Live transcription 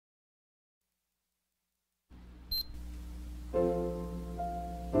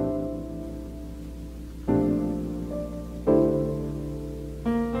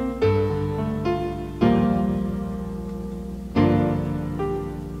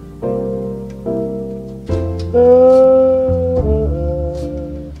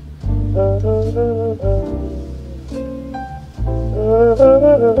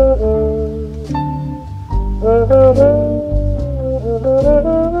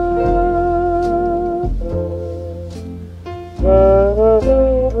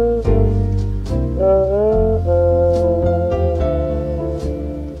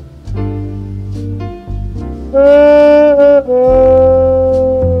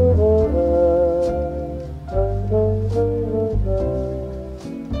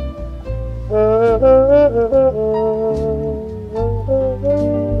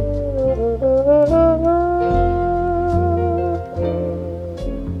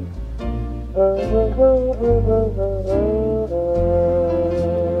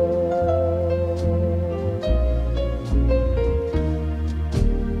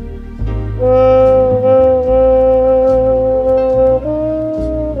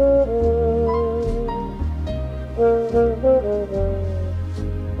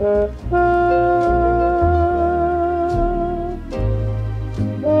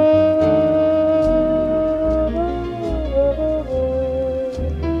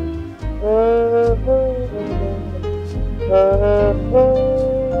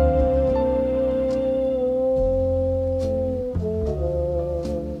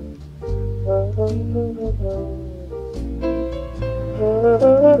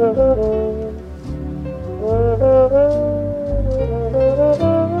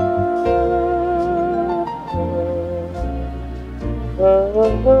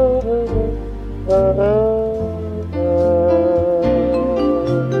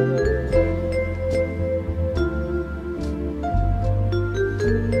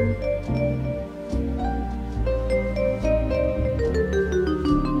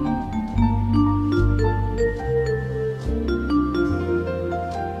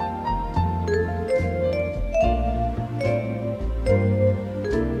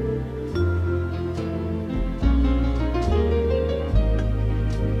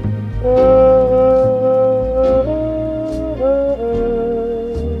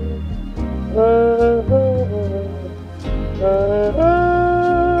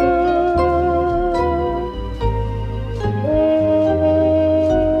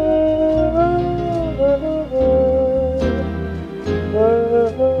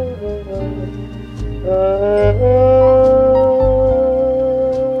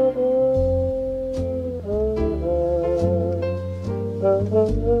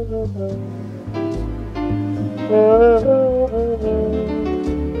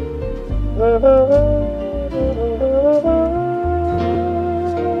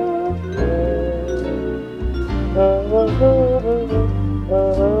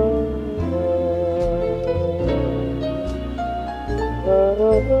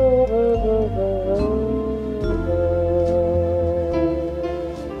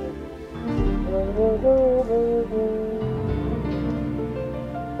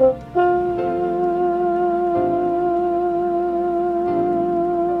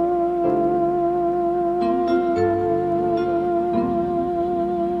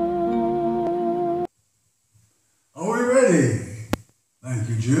Thank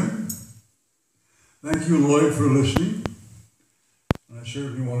you, Jim. Thank you, Lloyd, for listening. And I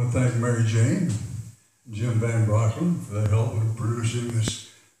certainly want to thank Mary Jane and Jim Van Brockland for their help in producing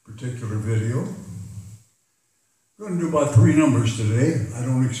this particular video. I'm going to do about 3 numbers today. I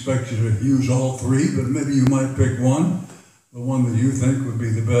don't expect you to use all 3, but maybe you might pick one, the one that you think would be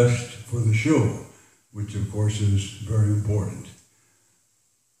the best for the show, which of course is very important.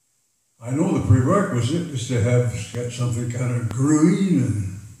 I know the prerequisite is to get something kind of green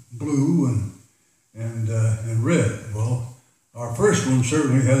and blue and red. Well, our first one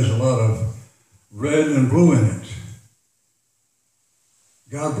certainly has a lot of red and blue in it.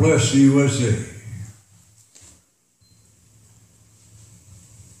 God bless the USA.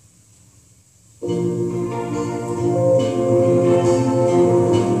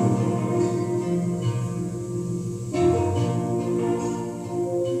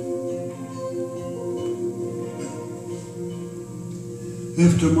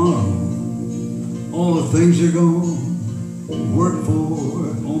 If tomorrow all the things are gone, work for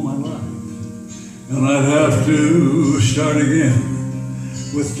all my life, and I'd have to start again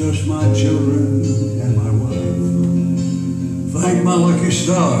with just my children and my wife, thank my lucky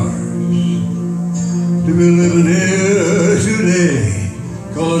stars to be living here today,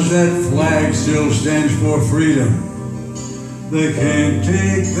 'cause that flag still stands for freedom. They can't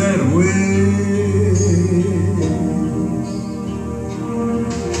take that away.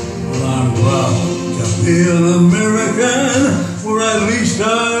 I'm proud to be an American, where at least I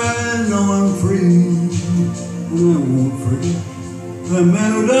know I'm free. And I won't forget the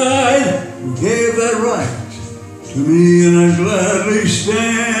men who died, who gave that right to me, and I gladly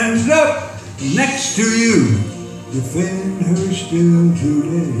stand up next to you, defend her still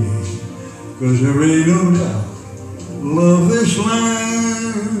today. 'Cause there ain't no doubt, love this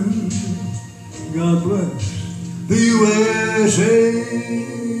land. God bless the USA.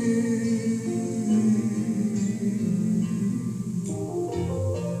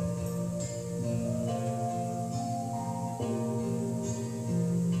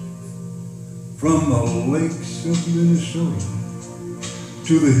 From the lakes of Minnesota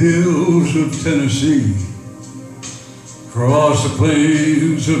to the hills of Tennessee, across the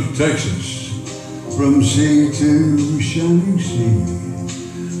plains of Texas from sea to shining sea,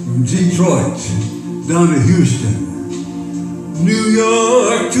 from Detroit down to Houston, New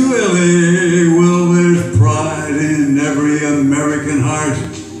York to LA. Well, there's pride in every American heart.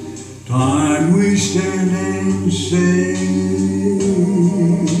 Time we stand and say,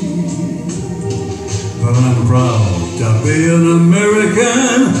 but I'm proud to be an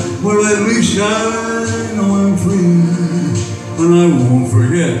American. Well, at least I know I'm free. And I won't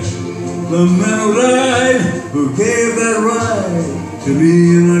forget the man who died, who gave that right to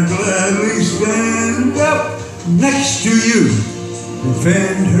me. And I gladly stand up next to you,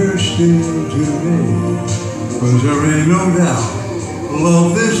 defend her still today. 'Cause there ain't no doubt,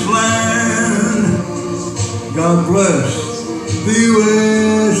 love this land. God bless the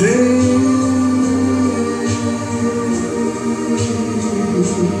USA.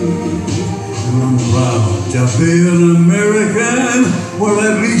 I'm proud to be an American. Well,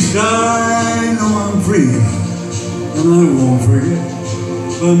 at least I know I'm free. And I won't forget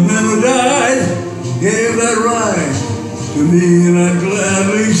the man who died, who gave that right to me. And I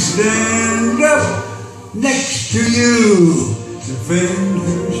gladly stand up next to you, defend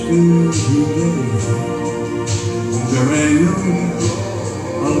her still today. There ain't no doubt,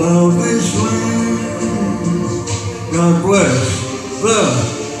 I love this land. God bless the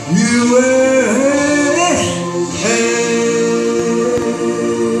USA.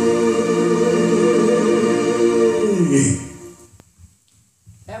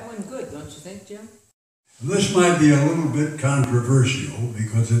 That went good, don't you think, Jim? This might be a little bit controversial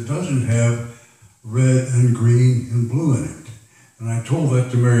because it doesn't have red and green and blue in it. And I told that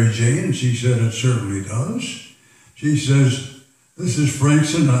to Mary Jane, and she said it certainly does. She says, this is Frank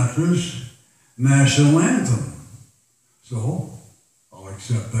Sinatra's national anthem. So, I'll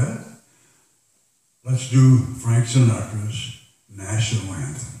accept that. Let's do Frank Sinatra's national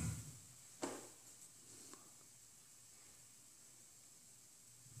anthem.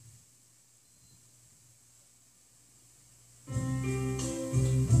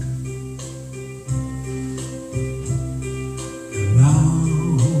 And now,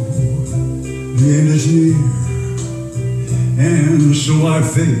 the end is near, and so I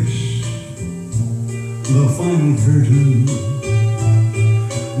face the final curtain.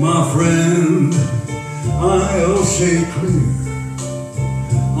 My friend, I'll say clear,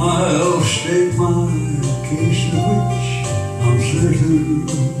 I'll state my case of which I'm certain.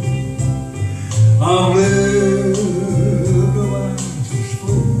 I'll live the life that's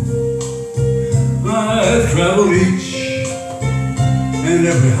full. I've traveled each and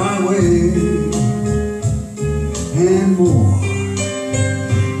every highway and more,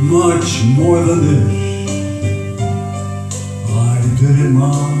 much more than this. I did it my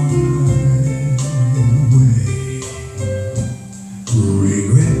way.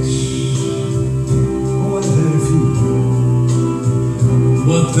 Regrets, oh, I've had a few,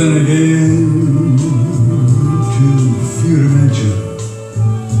 but then again, too few to mention.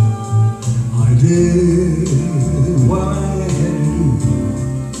 I did what I had to do,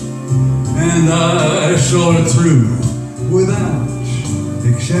 and I saw it through without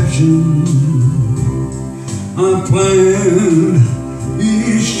exception. I planned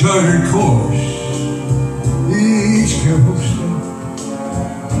each charted course, each careful step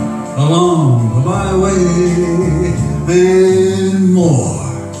along the byway, and more,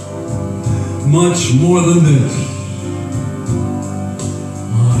 much more than this.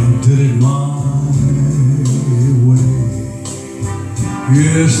 I did it my way.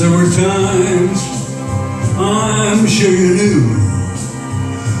 Yes, there were times, I'm sure you knew,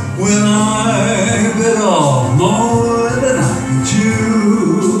 when I bit off more than I could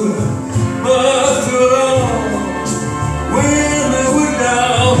chew. But through it all, when I went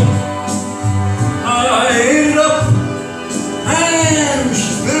down, I ate it up and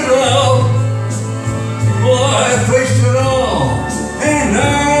spit it out. Well, I faced it all, and I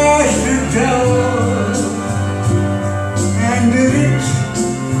stood tall, and did it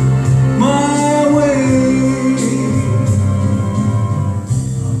my way.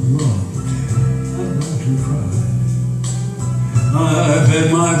 I've had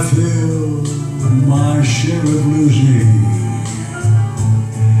my fill, my share of losing.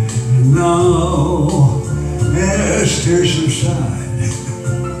 And now, as tears subside,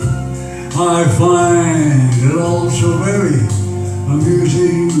 I find it all so very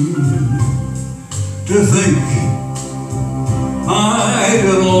amusing to think I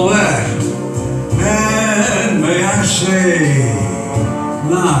did all that, and may I say,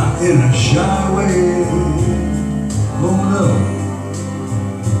 not in a shy way.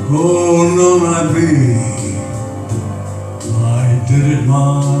 Oh no, not me. I did it my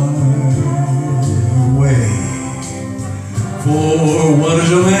way. For what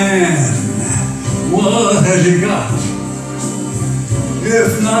is a man? What has he got?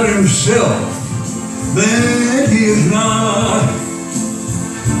 If not himself, then he is not.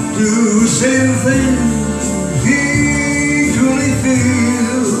 To say the things he truly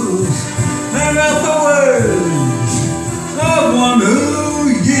feels, and not the words of one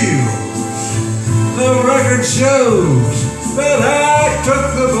who yields. The record shows that I took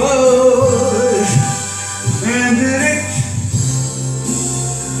the blows and did it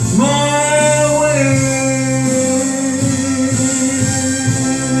my way.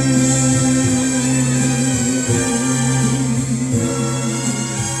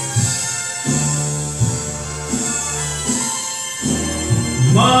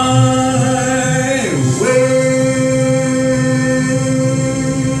 My way.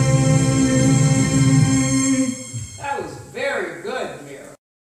 That was very good, Mary.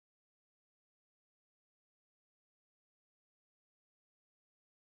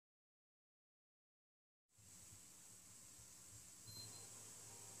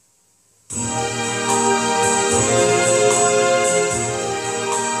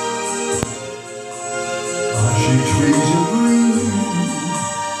 I see trees of green,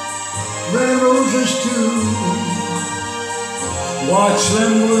 red roses too. Watch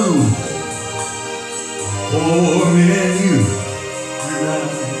them bloom for me and you. And I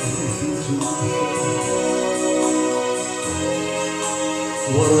think to myself,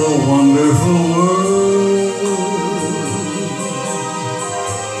 what a wonderful world.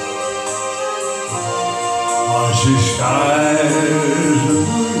 I see skies of blue,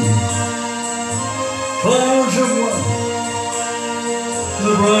 clouds of white,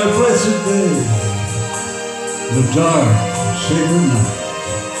 the bright blessed day, the dark sacred night,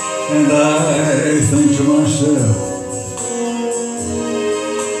 and I think to myself,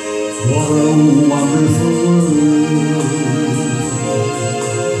 what a wonderful world.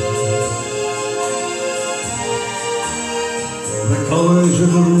 The colors of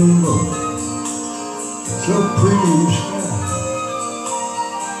the rainbow, so pretty in the sky,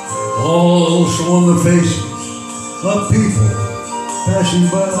 also on the faces of people passing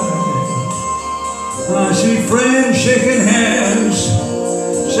by. I see friends shaking hands,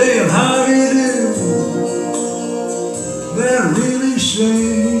 saying how do you do. They're really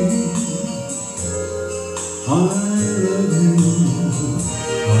saying I love you.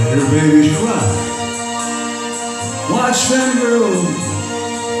 I hear babies cry, watch them grow.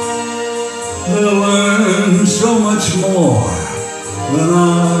 They'll learn so much more than I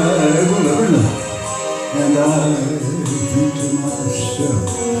will ever know. And I think to myself,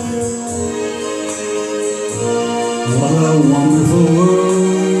 what a wonderful world.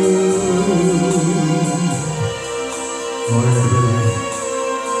 Oh yeah, baby.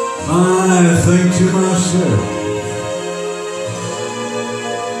 I think to myself,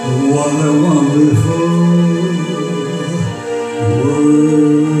 what a wonderful world.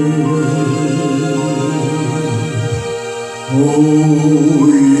 Oh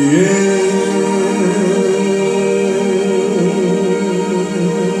yeah.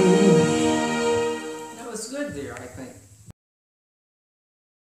 That was good there, I think.